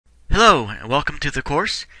Hello and welcome to the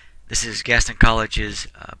course. This is Gaston College's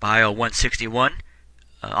Bio 161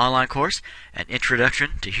 online course, an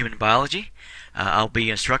introduction to human biology. I'll be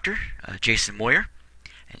instructor Jason Moyer.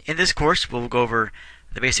 And in this course we'll go over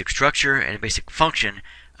the basic structure and basic function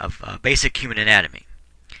of basic human anatomy.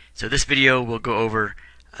 So this video will go over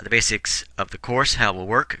the basics of the course, how it will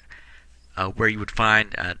work, where you would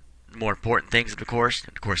find more important things of the course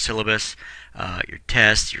syllabus, your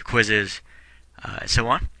tests, your quizzes, and so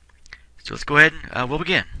on. So let's go ahead and we'll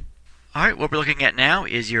begin. Alright, what we're looking at now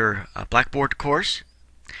is your Blackboard course.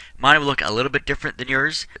 Mine will look a little bit different than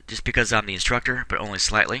yours, just because I'm the instructor, but only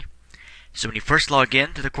slightly. So when you first log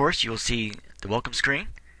in to the course, you will see the welcome screen,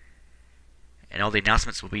 and all the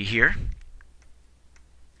announcements will be here.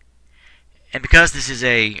 And because this is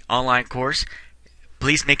an online course,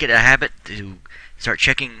 please make it a habit to start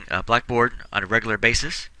checking Blackboard on a regular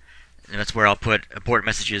basis. And that's where I'll put important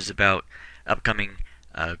messages about upcoming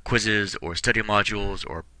quizzes or study modules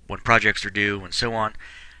or when projects are due and so on.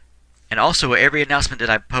 And also every announcement that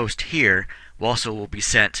I post here will be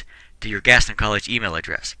sent to your Gaston College email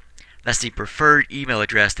address. That's the preferred email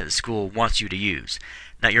address that the school wants you to use.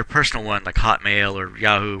 Not your personal one like Hotmail or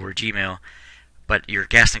Yahoo or Gmail, but your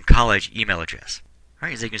Gaston College email address.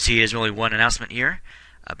 Alright, as you can see, there's only one announcement here,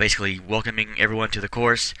 basically welcoming everyone to the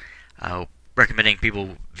course, recommending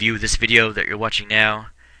people view this video that you're watching now.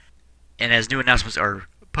 And as new announcements are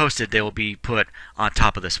posted, they will be put on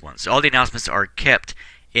top of this one. So all the announcements are kept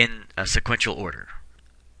in a sequential order.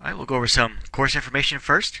 Alright, we'll go over some course information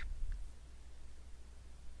first.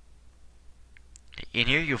 In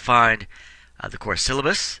here you'll find the course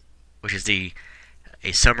syllabus, which is a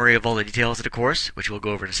summary of all the details of the course, which we'll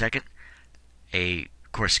go over in a second. A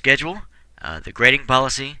course schedule, the grading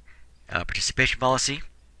policy, participation policy.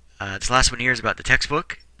 This last one here is about the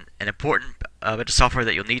textbook. An important bit of software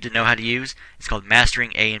that you'll need to know how to use is called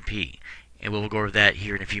Mastering A&P, and we'll go over that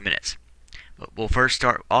here in a few minutes. But we'll first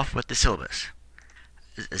start off with the syllabus.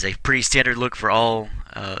 It's a pretty standard look for all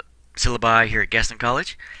syllabi here at Gaston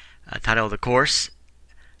College. Title of the course,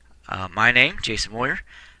 my name, Jason Moyer.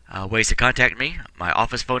 Ways to contact me, my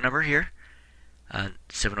office phone number here,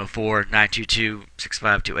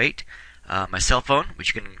 704-922-6528. My cell phone,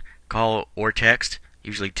 which you can call or text.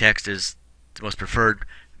 Usually text is the most preferred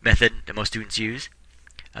method that most students use.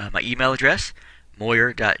 My email address,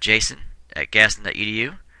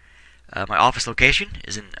 moyer.jason@gaston.edu. My office location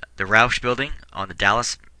is in the Roush building on the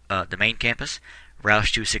Dallas, the main campus,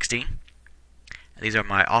 Roush 216. These are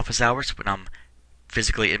my office hours when I'm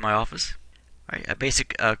physically in my office. All right, a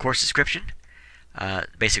basic course description.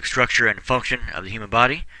 Basic structure and function of the human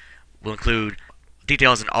body will include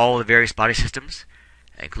details on all the various body systems,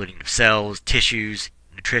 including cells, tissues,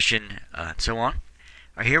 nutrition, and so on.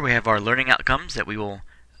 Right here we have our learning outcomes that we will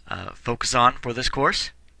focus on for this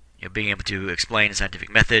course. Being able to explain a scientific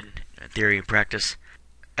method, theory and practice,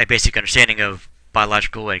 a basic understanding of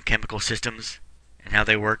biological and chemical systems and how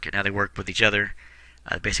they work with each other,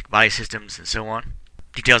 basic body systems and so on.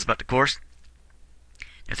 Details about the course,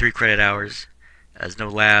 3 credit hours, there's no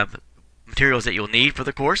lab. Materials that you'll need for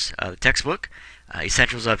the course, the textbook,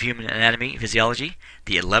 Essentials of Human Anatomy and Physiology,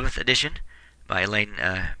 the 11th edition by Elaine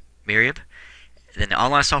Marieb. Then the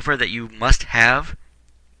online software that you must have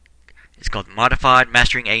is called Modified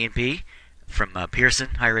Mastering A&P from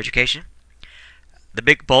Pearson Higher Education. The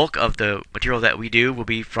big bulk of the material that we do will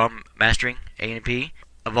be from Mastering A&P.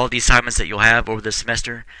 Of all the assignments that you'll have over the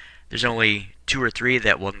semester, there's only 2 or 3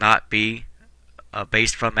 that will not be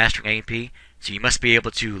based from Mastering A&P. So you must be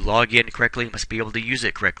able to log in correctly, you must be able to use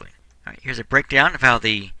it correctly. All right, here's a breakdown of how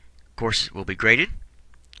the course will be graded.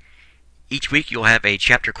 Each week you'll have a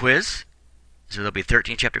chapter quiz. So there'll be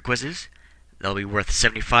 13 chapter quizzes. They'll be worth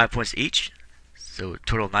 75 points each, so a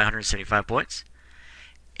total of 975 points.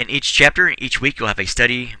 In each chapter, each week, you'll have a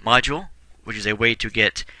study module, which is a way to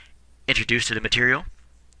get introduced to the material.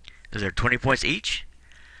 Those are 20 points each.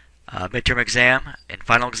 Midterm exam and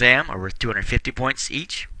final exam are worth 250 points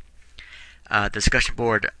each. Discussion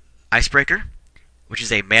board icebreaker, which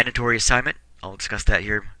is a mandatory assignment. I'll discuss that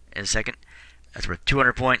here in a second. That's worth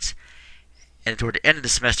 200 points. And toward the end of the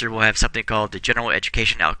semester, we'll have something called the General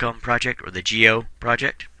Education Outcome Project, or the GEO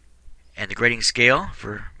project. And the grading scale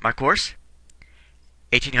for my course,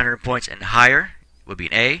 1,800 points and higher would be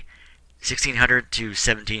an A, 1,600 to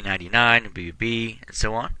 1,799 would be a B, and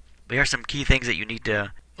so on. But here are some key things that you need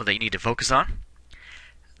to focus on.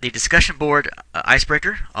 The discussion board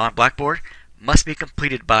icebreaker on Blackboard must be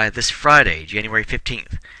completed by this Friday, January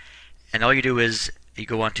 15th. And all you do is you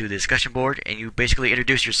go onto the discussion board and you basically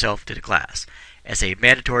introduce yourself to the class. It's a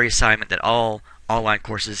mandatory assignment that all online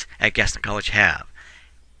courses at Gaston College have.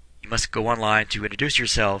 You must go online to introduce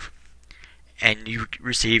yourself and you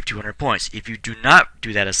receive 200 points. If you do not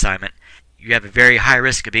do that assignment, you have a very high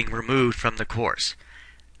risk of being removed from the course.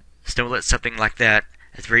 So don't let something like that,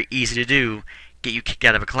 that's very easy to do, get you kicked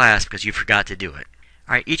out of a class because you forgot to do it.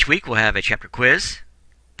 Alright, each week we'll have a chapter quiz.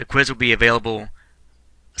 The quiz will be available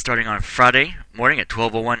starting on Friday morning at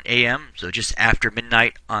 12:01 a.m., so just after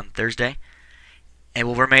midnight on Thursday, and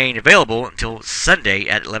will remain available until Sunday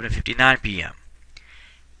at 11:59 p.m.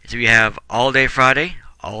 So you have all day Friday,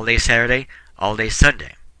 all day Saturday, all day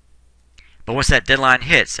Sunday. But once that deadline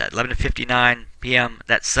hits at 11:59 p.m.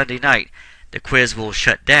 that Sunday night, the quiz will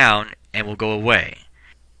shut down and will go away.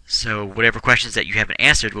 So whatever questions that you haven't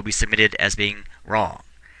answered will be submitted as being wrong.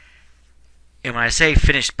 And when I say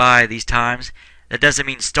finished by these times, that doesn't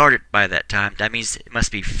mean started by that time. That means it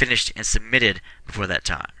must be finished and submitted before that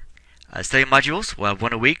time. Study modules will have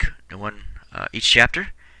one a week, one each chapter.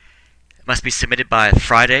 It must be submitted by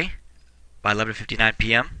Friday by 11:59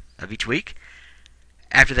 p.m. of each week.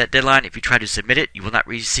 After that deadline, if you try to submit it, you will not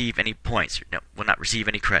receive any points, will not receive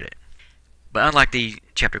any credit. But unlike the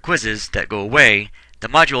chapter quizzes that go away, the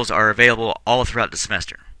modules are available all throughout the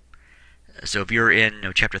semester. So if you're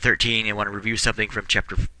in chapter 13 and want to review something from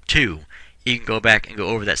chapter 2, you can go back and go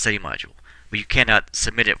over that study module, but you cannot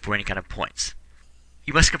submit it for any kind of points.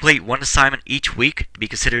 You must complete one assignment each week to be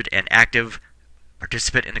considered an active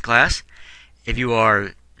participant in the class. If you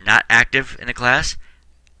are not active in the class,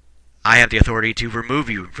 I have the authority to remove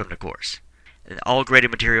you from the course. And all graded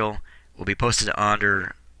material will be posted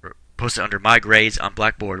under my grades on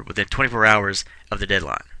Blackboard within 24 hours of the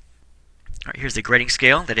deadline. All right, here's the grading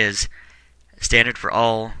scale that is standard for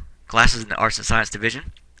all classes in the Arts and Science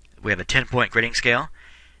Division. We have a 10-point grading scale.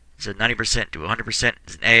 So 90% to 100%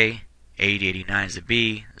 is an A, 80 to 89 is a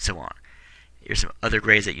B, and so on. Here's some other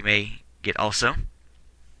grades that you may get also. All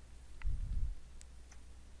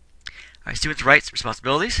right, students' rights and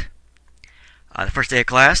responsibilities. The first day of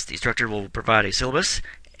class, the instructor will provide a syllabus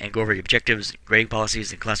and go over the objectives, grading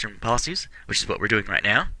policies, and classroom policies, which is what we're doing right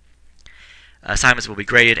now. Assignments will be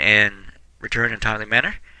graded and returned in a timely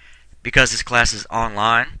manner. Because this class is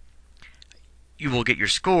online, you will get your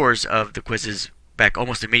scores of the quizzes back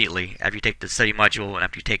almost immediately after you take the study module and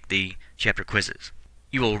after you take the chapter quizzes.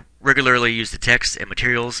 You will regularly use the texts and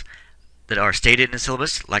materials that are stated in the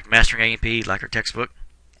syllabus, like Mastering A&P, like our textbook,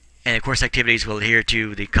 and of course activities will adhere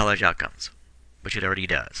to the college outcomes, which it already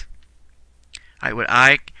does. Alright, what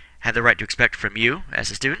I have the right to expect from you as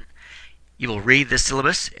a student, you will read this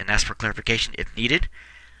syllabus and ask for clarification if needed.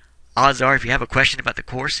 Odds are, if you have a question about the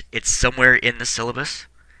course, it's somewhere in the syllabus.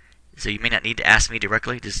 So you may not need to ask me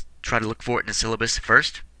directly. Just try to look for it in the syllabus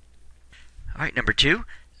first. Alright, number 2.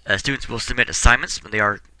 Students will submit assignments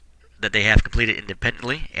that they have completed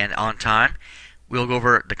independently and on time. We'll go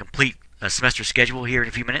over the complete semester schedule here in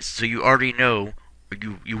a few minutes, so you already know, or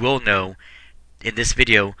you will know in this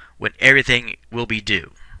video when everything will be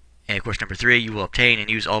due. And of course, number 3, you will obtain and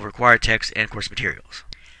use all required texts and course materials.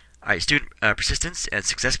 Alright, student persistence and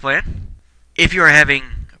success plan. If you are having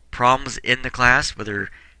problems in the class, whether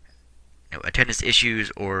attendance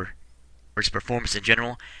issues or just performance in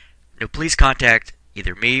general, please contact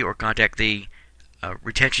either me or contact the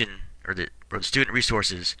retention or the student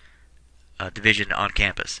resources division on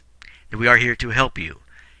campus. And we are here to help you.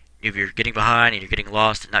 If you're getting behind and you're getting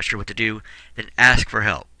lost and not sure what to do, then ask for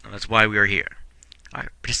help. And that's why we are here. Alright,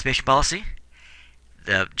 participation policy.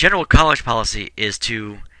 The general college policy is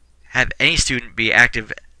to have any student be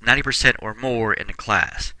active 90% or more in the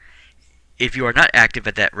class. If you are not active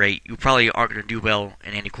at that rate, you probably aren't going to do well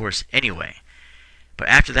in any course anyway. But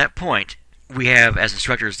after that point, we have, as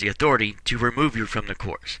instructors, the authority to remove you from the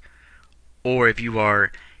course. Or if you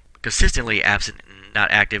are consistently absent and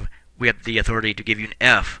not active, we have the authority to give you an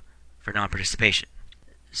F for non-participation.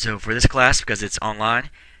 So for this class, because it's online,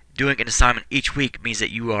 doing an assignment each week means that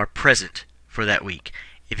you are present for that week.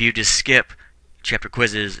 If you just skip chapter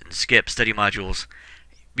quizzes and skip study modules,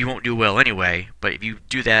 you won't do well anyway. But if you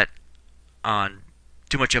do that on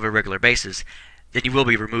too much of a regular basis, then you will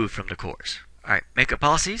be removed from the course. Alright, makeup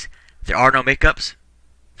policies. There are no makeups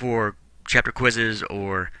for chapter quizzes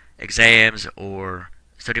or exams or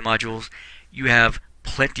study modules. You have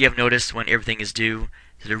plenty of notice when everything is due,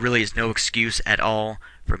 so there really is no excuse at all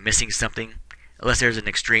for missing something, unless there's an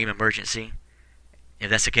extreme emergency. If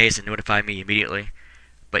that's the case, then notify me immediately.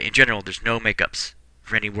 But in general, there's no makeups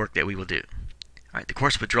for any work that we will do. Alright, the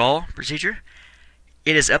course withdrawal procedure.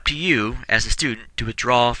 It is up to you as a student to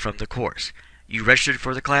withdraw from the course. You registered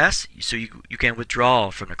for the class, so you can withdraw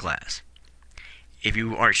from the class. If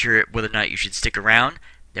you aren't sure whether or not you should stick around,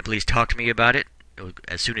 then please talk to me about it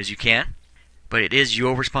as soon as you can. But it is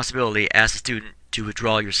your responsibility as a student to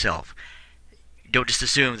withdraw yourself. Don't just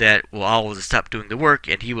assume that, well, I'll stop doing the work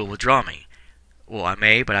and he will withdraw me. Well, I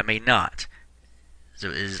may, but I may not. So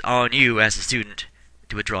it is on you as a student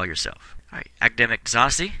to withdraw yourself. Alright, academic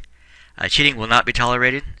dishonesty. Cheating will not be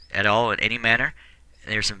tolerated at all in any manner.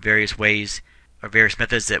 There are some various ways or various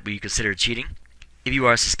methods that we consider cheating. If you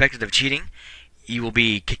are suspected of cheating, you will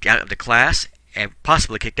be kicked out of the class and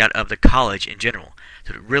possibly kicked out of the college in general.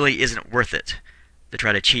 So it really isn't worth it to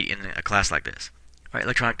try to cheat in a class like this. Alright,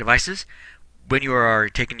 electronic devices. When you are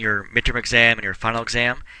taking your midterm exam and your final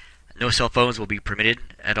exam, no cell phones will be permitted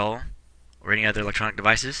at all, or any other electronic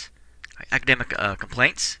devices. Academic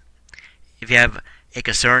complaints. If you have a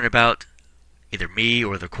concern about either me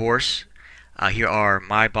or the course, here are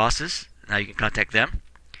my bosses. Now you can contact them.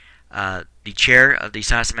 The chair of the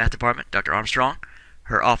Science and Math Department, Dr. Armstrong,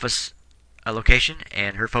 her office location,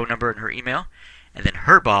 and her phone number and her email. And then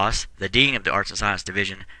her boss, the Dean of the Arts and Science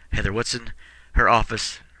Division, Heather Woodson, her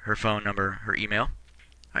office, her phone number, her email.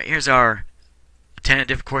 Alright, here's our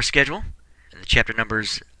tentative course schedule, and the chapter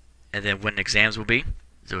numbers, and then when exams will be.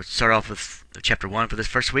 So we'll start off with chapter 1 for this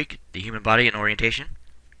first week, the human body and orientation.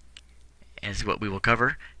 And this is what we will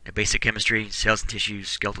cover: the basic chemistry, cells and tissues,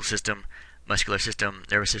 skeletal system, muscular system,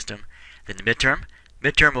 nervous system. Then the midterm.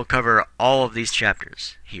 Midterm will cover all of these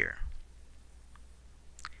chapters here.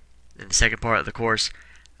 Then the second part of the course,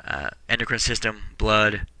 endocrine system,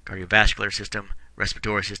 blood, cardiovascular system,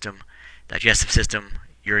 respiratory system, digestive system,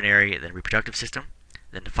 urinary, and then reproductive system.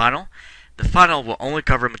 Then the final. The final will only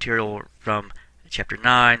cover material from chapter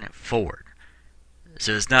 9 forward.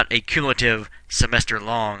 So it's not a cumulative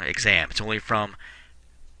semester-long exam. It's only from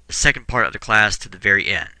the second part of the class to the very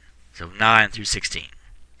end. So 9 through 16.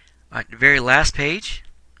 Alright, the very last page.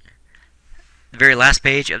 The very last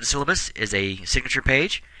page of the syllabus is a signature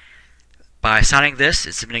page. By signing this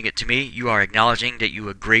and submitting it to me, you are acknowledging that you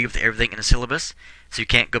agree with everything in the syllabus. So you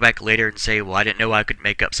can't go back later and say, well, I didn't know I could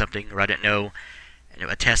make up something, or I didn't know,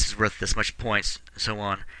 a test is worth this much points, and so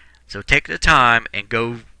on. So take the time and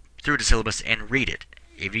go through the syllabus and read it.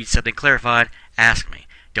 If you need something clarified, ask me.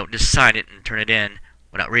 Don't just sign it and turn it in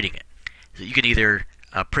without reading it. So you can either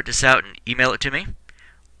print this out and email it to me,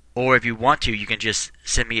 or if you want to, you can just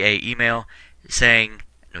send me an email saying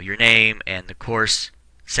your name and the course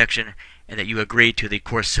section, and that you agreed to the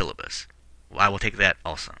course syllabus. Well, I will take that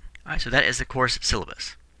also. Alright, so that is the course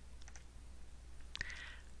syllabus.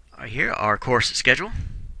 Alright, here our course schedule.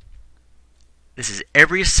 This is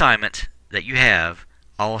every assignment that you have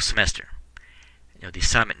all semester. The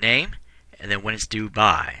assignment name, and then when it's due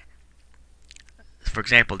by. For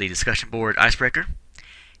example, the discussion board icebreaker.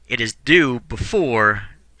 It is due before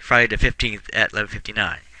Friday the 15th at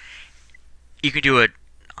 11:59. You can do it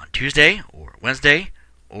on Tuesday or Wednesday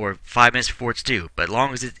or 5 minutes before it's due, but as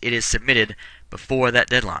long as it is submitted before that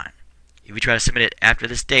deadline. If you try to submit it after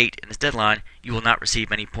this date and this deadline, you will not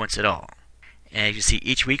receive any points at all. And as you see,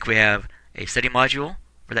 each week we have a study module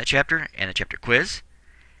for that chapter and a chapter quiz.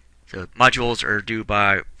 So modules are due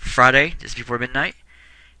by Friday, just before midnight,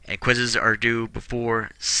 and quizzes are due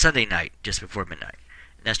before Sunday night, just before midnight.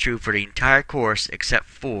 And that's true for the entire course except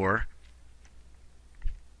for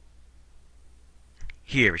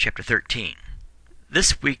here, chapter 13.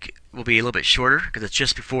 This week will be a little bit shorter because it's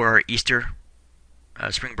just before our Easter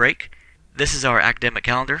spring break. This is our academic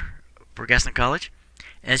calendar for Gaston College.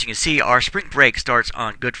 And as you can see, our spring break starts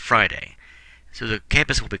on Good Friday. So the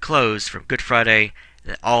campus will be closed from Good Friday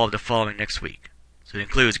and all of the following next week. So it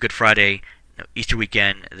includes Good Friday, Easter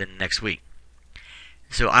weekend, and then next week.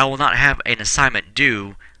 So I will not have an assignment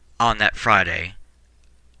due on that Friday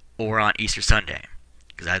or on Easter Sunday,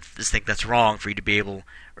 because I just think that's wrong for you to be able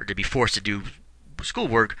or to be forced to do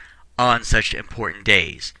schoolwork on such important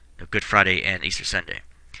days, Good Friday and Easter Sunday.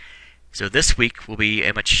 So this week will be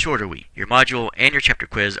a much shorter week. Your module and your chapter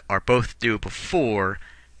quiz are both due before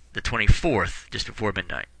the 24th, just before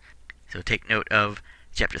midnight. So take note of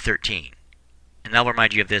chapter 13. And I'll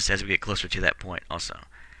remind you of this as we get closer to that point also.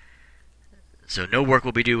 So no work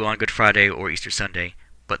will be due on Good Friday or Easter Sunday,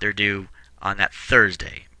 but they're due on that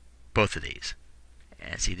Thursday, both of these.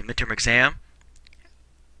 And see, the midterm exam,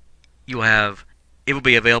 it will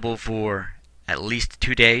be available for at least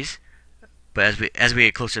 2 days. But as we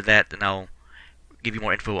get closer to that, then I'll give you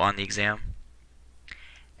more info on the exam.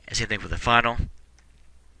 And same thing for the final.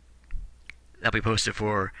 That'll be posted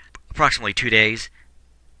for approximately 2 days,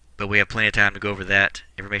 but we have plenty of time to go over that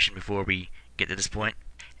information before we get to this point.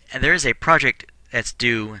 And there is a project that's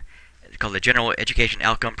due called the General Education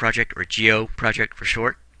Outcome Project, or GEO project for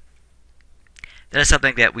short. That is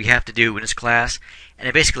something that we have to do in this class, and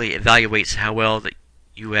it basically evaluates how well that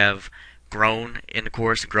you have grown in the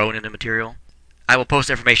course, grown in the material. I will post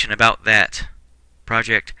information about that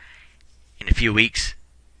project in a few weeks.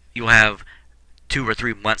 You'll have 2 or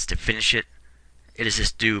 3 months to finish it. It is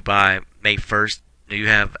just due by May 1st. You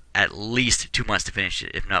have at least 2 months to finish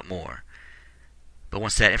it, if not more. But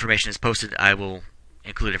once that information is posted, I will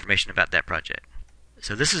include information about that project.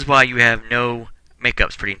 So this is why you have no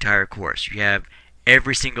makeups for the entire course. You have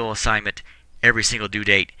every single assignment, every single due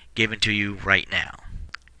date given to you right now.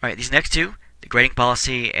 Alright, these next two, the grading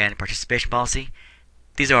policy and participation policy,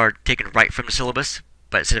 these are taken right from the syllabus,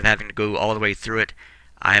 but instead of having to go all the way through it,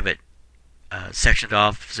 I have it sectioned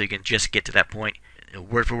off so you can just get to that point,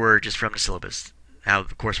 word for word, just from the syllabus, how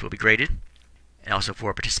the course will be graded. And also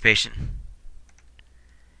for participation,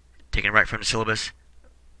 taken right from the syllabus,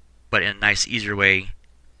 but in a nice, easier way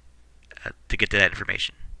to get to that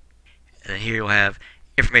information. And then here you'll have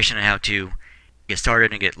information on how to get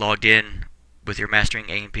started and get logged in with your Mastering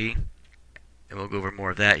A&P. And we'll go over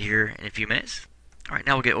more of that here in a few minutes. Alright,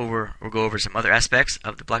 now we'll go over some other aspects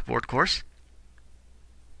of the Blackboard course.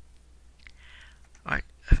 Alright,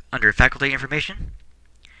 under faculty information.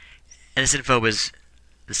 And this info is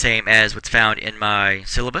the same as what's found in my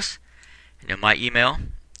syllabus. My email,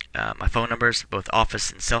 my phone numbers, both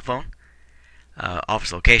office and cell phone,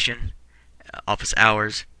 office location, office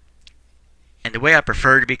hours. And the way I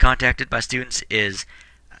prefer to be contacted by students is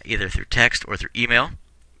either through text or through email,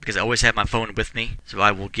 because I always have my phone with me. So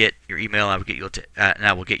I will get your email, and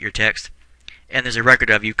I will get your text. And there's a record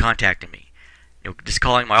of you contacting me. Just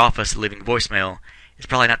calling my office and leaving voicemail is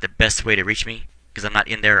probably not the best way to reach me, because I'm not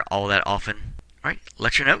in there all that often. Alright,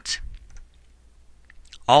 lecture notes.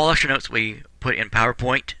 All lecture notes we put in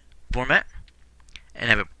PowerPoint format and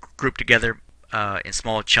have it grouped together in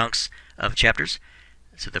small chunks of chapters.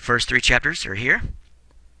 So the first 3 chapters are here.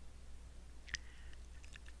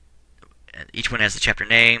 And each one has the chapter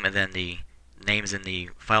name, and then the names in the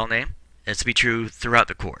file name. That's to be true throughout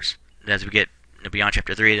the course. And as we get beyond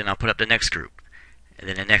chapter 3, then I'll put up the next group, and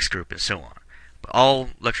then the next group, and so on. But all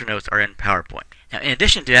lecture notes are in PowerPoint. Now, in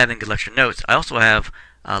addition to having the lecture notes, I also have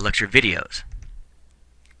lecture videos.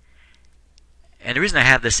 And the reason I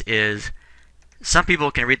have this is some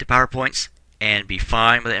people can read the PowerPoints and be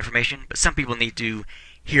fine with the information, but some people need to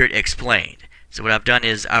hear it explained. So what I've done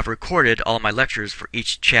is I've recorded all my lectures for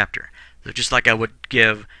each chapter. So just like I would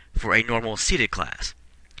give for a normal seated class.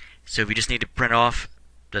 So if you just need to print off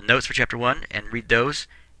the notes for chapter 1 and read those,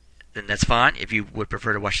 then that's fine. If you would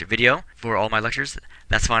prefer to watch the video for all my lectures,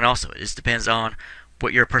 that's fine also. It just depends on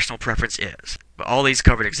what your personal preference is. But all these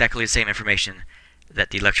covered exactly the same information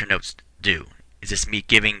that the lecture notes do. It's just me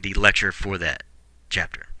giving the lecture for that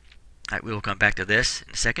chapter. Alright, we will come back to this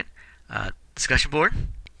in a second. Discussion board.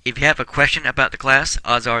 If you have a question about the class,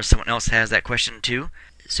 odds are someone else has that question too.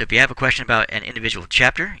 So if you have a question about an individual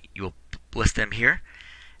chapter, you will list them here.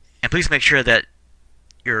 And please make sure that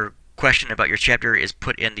your question about your chapter is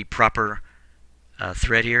put in the proper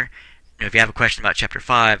thread here. If you have a question about chapter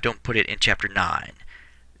 5, don't put it in chapter 9.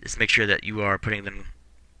 Just make sure that you are putting them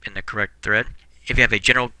in the correct thread. If you have a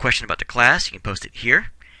general question about the class, you can post it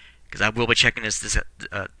here, because I will be checking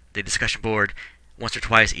the discussion board once or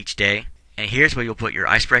twice each day. And here's where you'll put your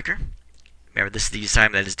icebreaker. Remember, this is the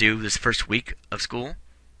assignment that is due this first week of school.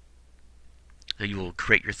 So you will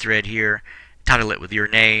create your thread here, title it with your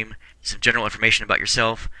name, some general information about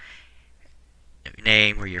yourself, your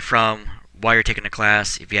name, where you're from, why you're taking the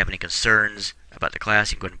class. If you have any concerns about the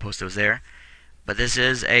class, you can go ahead and post those there. But this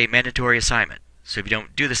is a mandatory assignment. So if you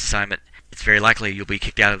don't do this assignment, it's very likely you'll be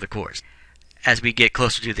kicked out of the course. As we get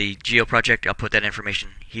closer to the GEO project, I'll put that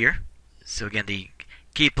information here. So again, the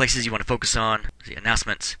key places you want to focus on, the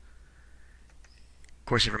announcements,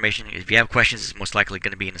 course information. If you have questions, it's most likely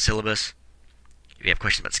going to be in the syllabus. If you have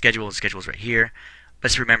questions about schedule, the schedule is right here.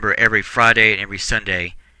 Let's remember every Friday and every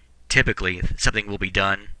Sunday, typically something will be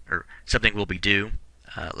done, or something will be due.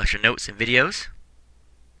 Lecture notes and videos,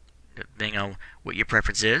 depending on what your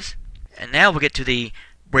preference is. And now we'll get to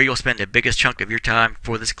where you'll spend the biggest chunk of your time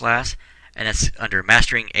for this class, and that's under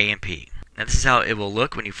Mastering A&P. Now this is how it will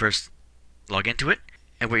look when you first log into it.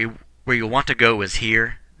 And where you'll want to go is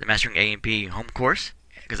here, the Mastering A&P home course,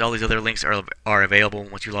 because all these other links are available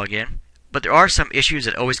once you log in. But there are some issues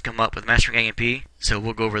that always come up with Mastering A&P, so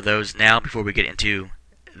we'll go over those now before we get into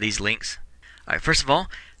these links. Alright, first of all,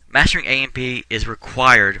 Mastering A&P is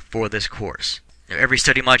required for this course. Now, every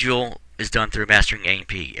study module is done through Mastering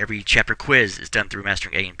A&P. Every chapter quiz is done through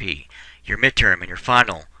Mastering A&P. Your midterm and your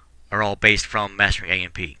final are all based from Mastering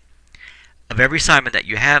A&P. Of every assignment that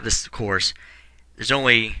you have this course, there's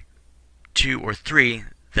only 2 or 3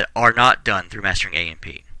 that are not done through Mastering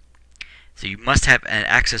A&P. So you must have an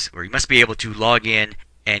access, or you must be able to log in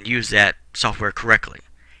and use that software correctly.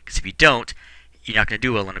 Because if you don't, you're not going to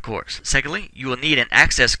do well in the course. Secondly, you will need an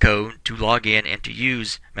access code to log in and to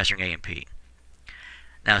use Mastering A&P.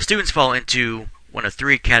 Now, students fall into one of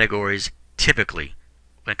three categories typically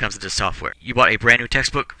when it comes to this software. You bought a brand new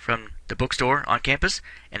textbook from the bookstore on campus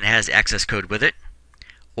and it has the access code with it,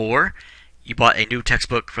 or you bought a new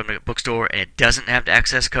textbook from the bookstore and it doesn't have the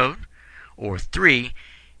access code, or three,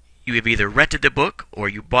 you have either rented the book or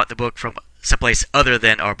you bought the book from someplace other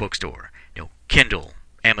than our bookstore, Kindle,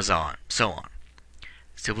 Amazon, so on.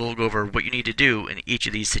 So we'll go over what you need to do in each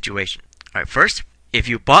of these situations. Alright, first, if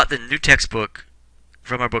you bought the new textbook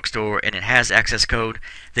from our bookstore and it has access code,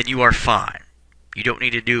 then you are fine. You don't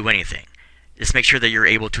need to do anything. Just make sure that you're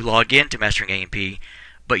able to log in to Mastering A&P,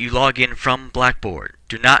 but you log in from Blackboard.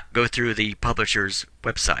 Do not go through the publisher's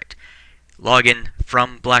website. Log in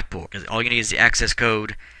from Blackboard, because all you need is the access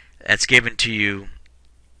code that's given to you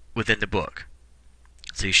within the book.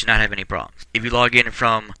 So you should not have any problems. If you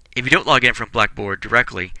don't log in from Blackboard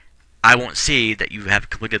directly, I won't see that you have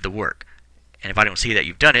completed the work. And if I don't see that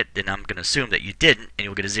you've done it, then I'm going to assume that you didn't, and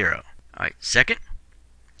you'll get a 0. Alright, second,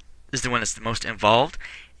 this is the one that's the most involved.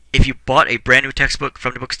 If you bought a brand new textbook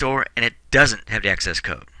from the bookstore and it doesn't have the access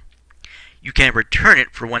code, you can return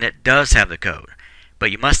it for one that does have the code,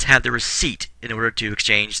 but you must have the receipt in order to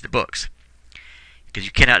exchange the books, because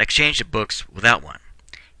you cannot exchange the books without one.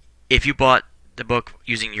 If you bought the book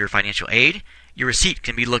using your financial aid, your receipt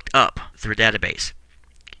can be looked up through a database,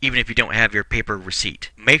 even if you don't have your paper receipt.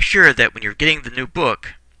 Make sure that when you're getting the new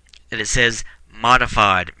book that it says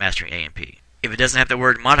Modified Mastering A&P. If it doesn't have the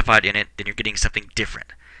word modified in it, then you're getting something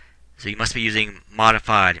different. So you must be using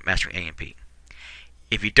Modified Mastering A&P.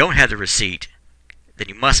 If you don't have the receipt, then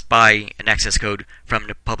you must buy an access code from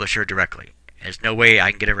the publisher directly. There's no way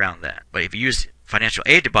I can get around that. But if you use financial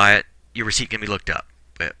aid to buy it, your receipt can be looked up.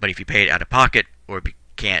 But if you pay it out of pocket or if you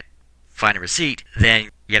can't find a receipt, then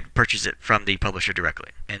you have to purchase it from the publisher directly.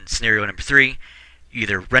 And scenario number 3, you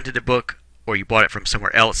either rented the book or you bought it from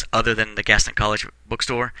somewhere else other than the Gaston College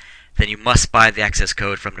bookstore, then you must buy the access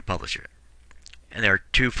code from the publisher. And there are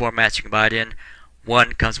 2 formats you can buy it in.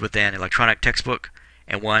 One comes with an electronic textbook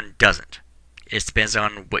and one doesn't. It depends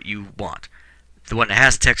on what you want. The one that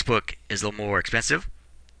has a textbook is a little more expensive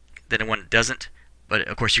than the one that doesn't, but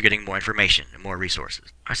of course you're getting more information and more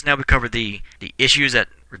resources. Alright, so now we covered the issues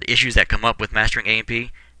that come up with Mastering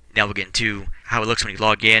A&P. Now we'll get into how it looks when you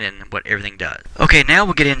log in and what everything does. Okay, now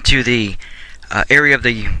we'll get into the area of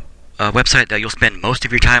the website that you'll spend most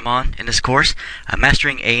of your time on in this course,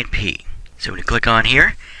 Mastering A&P. So when you click on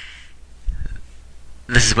here,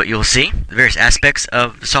 this is what you'll see, the various aspects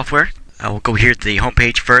of the software. We'll go here to the home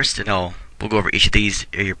page first, and we'll go over each of these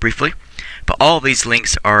here briefly. But all of these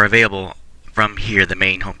links are available from here, the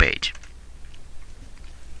main home page.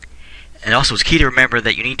 And also it's key to remember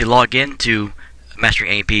that you need to log in to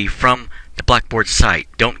Mastering A&P from the Blackboard site.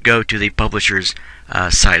 Don't go to the publisher's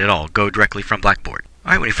site at all. Go directly from Blackboard.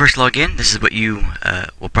 Alright, when you first log in, this is what you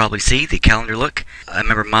will probably see, the calendar look.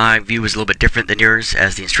 Remember, my view is a little bit different than yours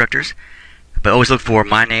as the instructors, but always look for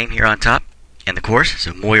my name here on top and the course,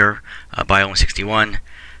 so Moyer Bio 161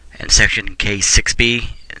 and section K6B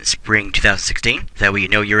in spring 2016. That way you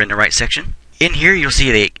know you're in the right section. In here you'll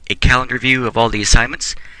see a calendar view of all the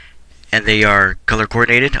assignments, and they are color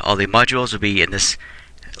coordinated. All the modules will be in this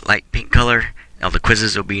light pink color, and all the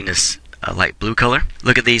quizzes will be in this light blue color.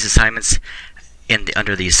 Look at these assignments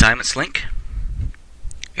under the assignments link.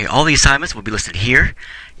 Okay, all the assignments will be listed here.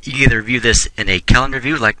 You can either view this in a calendar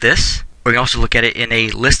view like this, or you can also look at it in a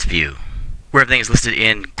list view, where everything is listed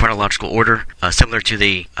in chronological order, similar to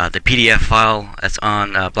the PDF file that's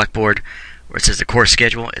on Blackboard, where it says the course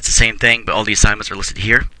schedule. It's the same thing, but all the assignments are listed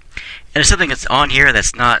here. And there's something that's on here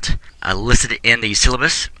that's not listed in the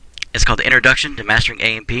syllabus. It's called the Introduction to Mastering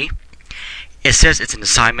A&P. It says it's an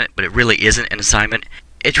assignment, but it really isn't an assignment.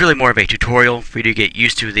 It's really more of a tutorial for you to get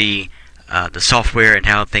used to the software and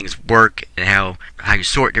how things work, and how you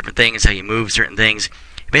sort different things, how you move certain things.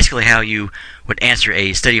 Basically how you would answer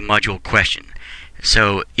a study module question.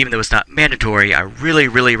 So even though it's not mandatory, I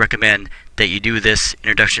really recommend that you do this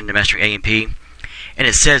Introduction to Mastering A&P. And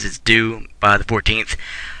it says it's due by the 14th.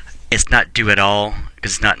 It's not due at all,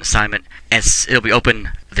 because it's not an assignment. And it'll be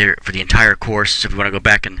open there for the entire course, so if you want to go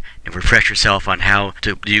back and refresh yourself on how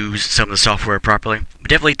to use some of the software properly. But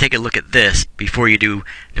definitely take a look at this before you do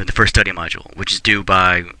the first study module, which is due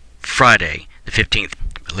by Friday the 15th,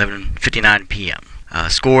 11:59 p.m.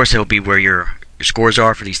 Scores, will be where your scores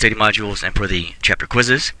are for the study modules and for the chapter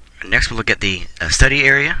quizzes. Next we'll look at the study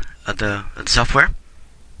area of the software.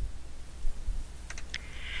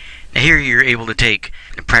 Now here you're able to take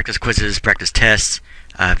practice quizzes, practice tests,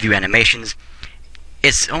 view animations.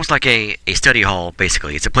 It's almost like a study hall,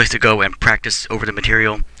 basically. It's a place to go and practice over the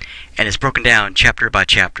material, and it's broken down chapter by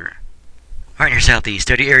chapter. Alright, here's how the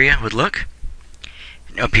study area would look.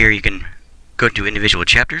 And up here you can go to individual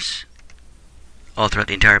chapters all throughout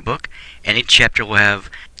the entire book, and each chapter will have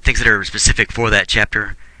things that are specific for that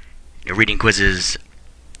chapter. Reading quizzes,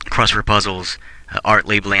 crossword puzzles, art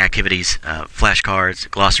labeling activities, flashcards,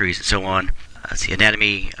 glossaries, and so on. See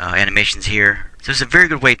anatomy, animations here. So it's a very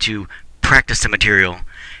good way to practice the material.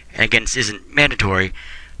 And again, this isn't mandatory,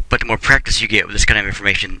 but the more practice you get with this kind of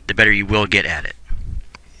information, the better you will get at it.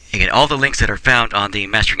 Again, all the links that are found on the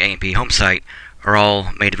Mastering A&P home site are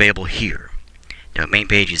all made available here. The main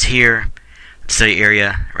page is here, the study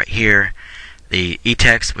area right here. The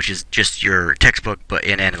e-text, which is just your textbook but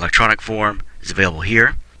in an electronic form, is available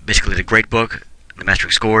here. Basically the gradebook, the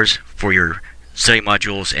Mastering Scores for your study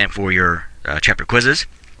modules and for your chapter quizzes,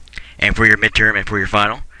 and for your midterm and for your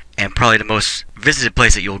final. And probably the most visited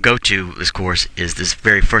place that you'll go to this course is this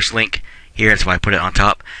very first link here. That's why I put it on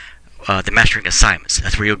top. The Mastering Assignments.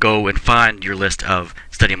 That's where you'll go and find your list of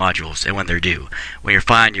study modules and when they're due. When you'll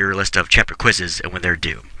find your list of chapter quizzes and when they're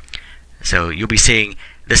due. So you'll be seeing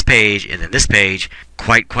this page and then this page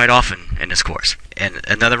quite often in this course. And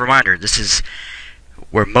another reminder, this is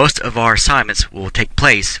where most of our assignments will take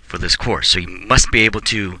place for this course. So you must be able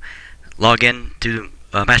to log in to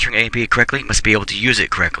Mastering A&P correctly. You must be able to use it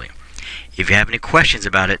correctly. If you have any questions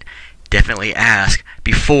about it, definitely ask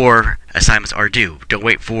before assignments are due. Don't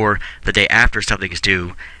wait for the day after something is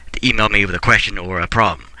due to email me with a question or a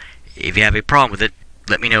problem. If you have a problem with it,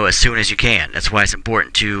 let me know as soon as you can. That's why it's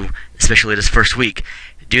important to, especially this first week,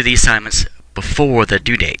 do the assignments before the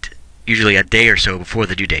due date, usually a day or so before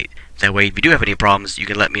the due date. That way, if you do have any problems, you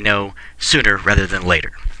can let me know sooner rather than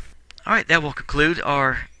later. Alright, that will conclude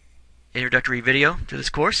our introductory video to this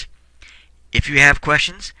course. If you have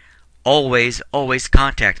questions, always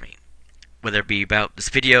contact me, whether it be about this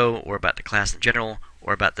video or about the class in general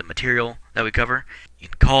or about the material that we cover. You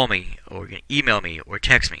can call me or you can email me or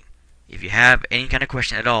text me. If you have any kind of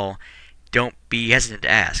question at all, don't be hesitant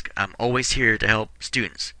to ask. I'm always here to help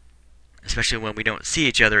students, especially when we don't see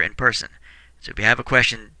each other in person. So if you have a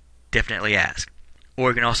question, definitely ask. Or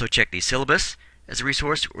you can also check the syllabus as a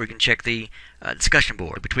resource, or you can check the discussion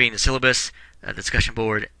board. Between the syllabus, the discussion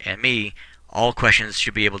board, and me, all questions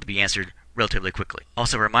should be able to be answered relatively quickly.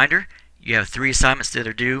 Also a reminder, you have 3 assignments that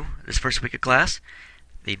are due this first week of class.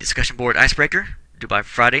 The discussion board icebreaker, due by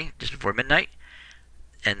Friday, just before midnight.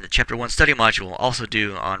 And the Chapter 1 study module, also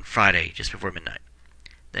due on Friday, just before midnight.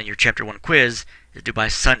 Then your Chapter 1 quiz is due by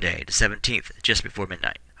Sunday, the 17th, just before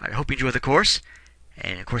midnight. I hope you enjoy the course.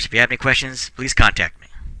 And of course, if you have any questions, please contact me.